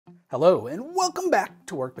Hello and welcome back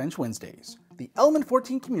to Workbench Wednesdays. The Element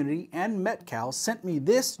 14 community and metcal sent me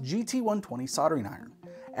this GT120 soldering iron.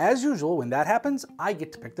 As usual, when that happens, I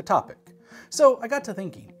get to pick the topic. So I got to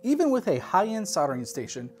thinking, even with a high-end soldering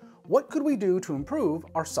station, what could we do to improve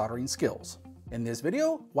our soldering skills? In this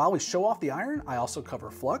video, while we show off the iron, I also cover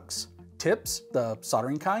flux, tips, the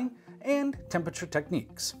soldering kind, and temperature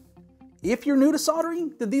techniques. If you're new to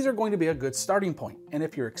soldering, then these are going to be a good starting point. And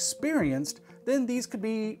if you're experienced, then these could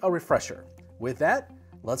be a refresher. With that,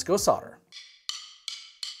 let's go solder.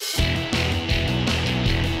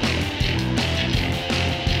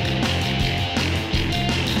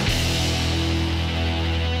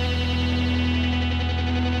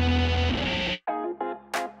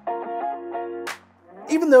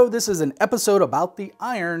 Even though this is an episode about the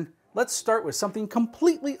iron, let's start with something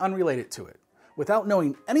completely unrelated to it. Without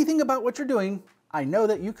knowing anything about what you're doing, I know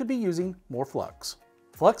that you could be using more flux.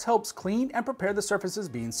 Flux helps clean and prepare the surfaces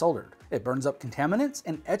being soldered. It burns up contaminants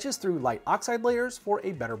and etches through light oxide layers for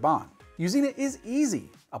a better bond. Using it is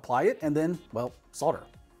easy. Apply it and then, well, solder.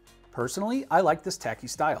 Personally, I like this tacky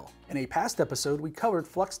style. In a past episode, we covered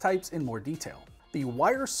flux types in more detail. The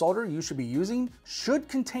wire solder you should be using should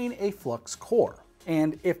contain a flux core.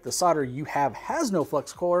 And if the solder you have has no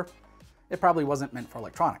flux core, it probably wasn't meant for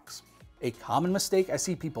electronics. A common mistake I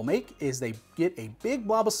see people make is they get a big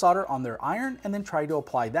blob of solder on their iron and then try to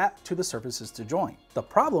apply that to the surfaces to join. The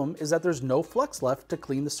problem is that there's no flux left to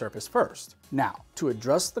clean the surface first. Now, to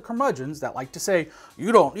address the curmudgeons that like to say,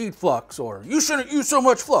 you don't need flux or you shouldn't use so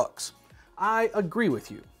much flux, I agree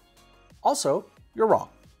with you. Also, you're wrong.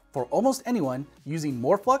 For almost anyone, using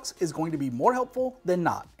more flux is going to be more helpful than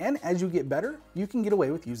not, and as you get better, you can get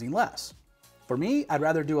away with using less. For me, I'd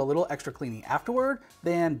rather do a little extra cleaning afterward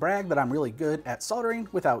than brag that I'm really good at soldering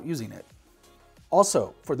without using it.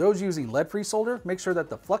 Also, for those using lead-free solder, make sure that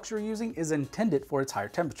the flux you're using is intended for its higher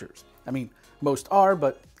temperatures. I mean, most are,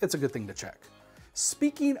 but it's a good thing to check.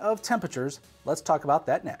 Speaking of temperatures, let's talk about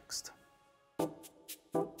that next.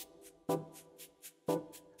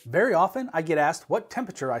 Very often, I get asked what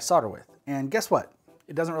temperature I solder with, and guess what?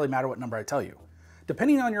 It doesn't really matter what number I tell you.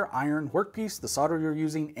 Depending on your iron, workpiece, the solder you're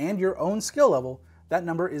using, and your own skill level, that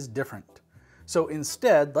number is different. So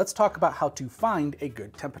instead, let's talk about how to find a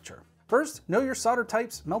good temperature. First, know your solder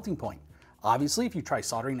type's melting point. Obviously, if you try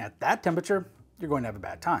soldering at that temperature, you're going to have a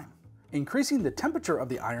bad time. Increasing the temperature of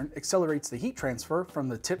the iron accelerates the heat transfer from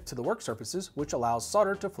the tip to the work surfaces, which allows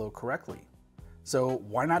solder to flow correctly. So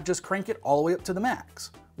why not just crank it all the way up to the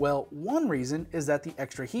max? Well, one reason is that the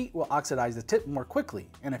extra heat will oxidize the tip more quickly,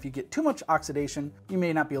 and if you get too much oxidation, you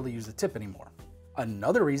may not be able to use the tip anymore.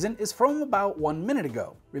 Another reason is from about 1 minute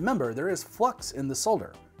ago. Remember, there is flux in the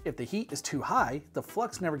solder. If the heat is too high, the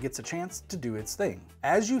flux never gets a chance to do its thing.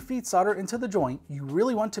 As you feed solder into the joint, you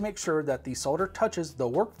really want to make sure that the solder touches the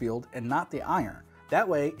work field and not the iron. That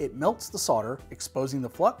way, it melts the solder, exposing the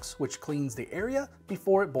flux, which cleans the area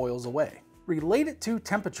before it boils away. Related to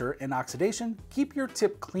temperature and oxidation, keep your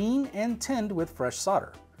tip clean and tinned with fresh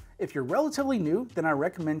solder. If you're relatively new, then I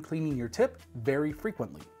recommend cleaning your tip very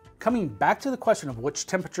frequently. Coming back to the question of which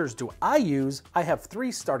temperatures do I use, I have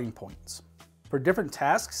 3 starting points. For different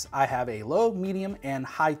tasks, I have a low, medium, and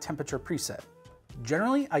high temperature preset.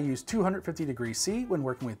 Generally, I use 250 degrees C when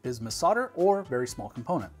working with bismuth solder or very small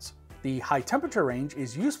components. The high temperature range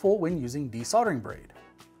is useful when using desoldering braid.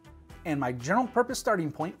 And my general purpose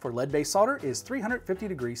starting point for lead-based solder is 350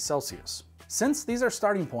 degrees Celsius. Since these are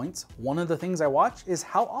starting points, one of the things I watch is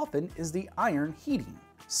how often is the iron heating.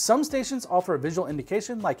 Some stations offer a visual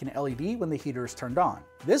indication like an LED when the heater is turned on.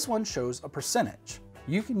 This one shows a percentage.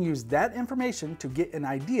 You can use that information to get an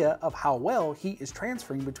idea of how well heat is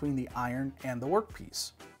transferring between the iron and the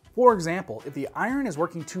workpiece. For example, if the iron is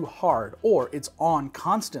working too hard or it's on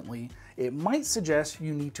constantly, it might suggest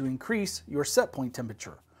you need to increase your set point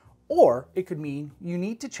temperature. Or it could mean you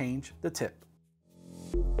need to change the tip.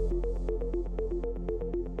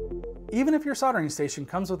 Even if your soldering station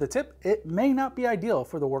comes with a tip, it may not be ideal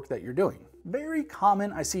for the work that you're doing. Very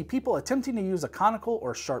common, I see people attempting to use a conical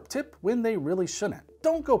or sharp tip when they really shouldn't.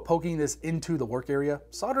 Don't go poking this into the work area.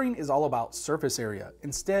 Soldering is all about surface area.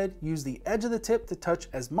 Instead, use the edge of the tip to touch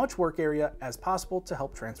as much work area as possible to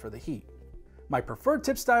help transfer the heat. My preferred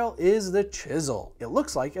tip style is the chisel. It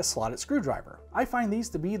looks like a slotted screwdriver. I find these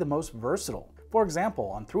to be the most versatile. For example,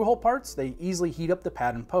 on through-hole parts, they easily heat up the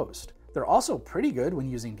pad and post. They're also pretty good when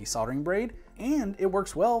using desoldering braid, and it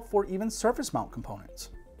works well for even surface mount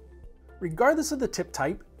components. Regardless of the tip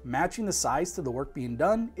type, matching the size to the work being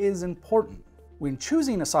done is important. When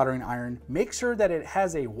choosing a soldering iron, make sure that it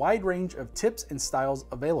has a wide range of tips and styles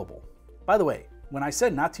available. By the way, when I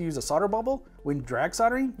said not to use a solder bubble, When drag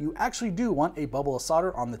soldering, you actually do want a bubble of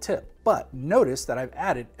solder on the tip, but notice that I've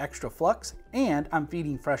added extra flux and I'm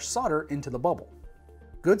feeding fresh solder into the bubble.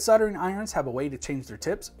 Good soldering irons have a way to change their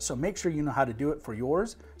tips, so make sure you know how to do it for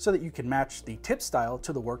yours so that you can match the tip style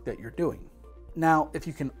to the work that you're doing. Now, if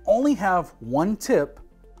you can only have one tip,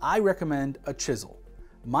 I recommend a chisel.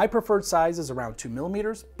 My preferred size is around 2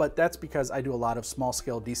 millimeters, but that's because I do a lot of small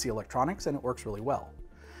scale DC electronics and it works really well.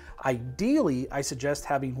 Ideally, I suggest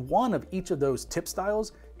having one of each of those tip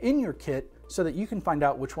styles in your kit so that you can find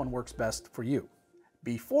out which one works best for you.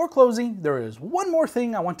 Before closing, there is one more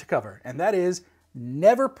thing I want to cover, and that is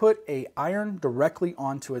never put an iron directly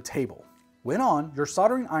onto a table. When on, your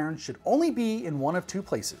soldering iron should only be in one of two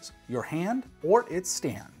places, your hand or its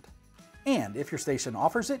stand. And if your station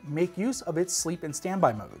offers it, make use of its sleep and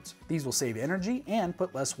standby modes. These will save energy and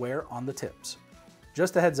put less wear on the tips.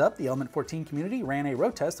 Just a heads up, the Element 14 community ran a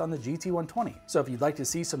road test on the GT120, so if you'd like to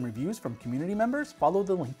see some reviews from community members, follow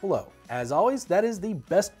the link below. As always, that is the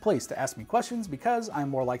best place to ask me questions because I'm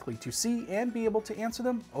more likely to see and be able to answer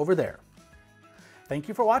them over there. Thank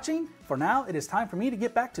you for watching. For now, it is time for me to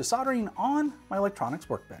get back to soldering on my electronics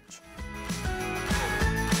workbench.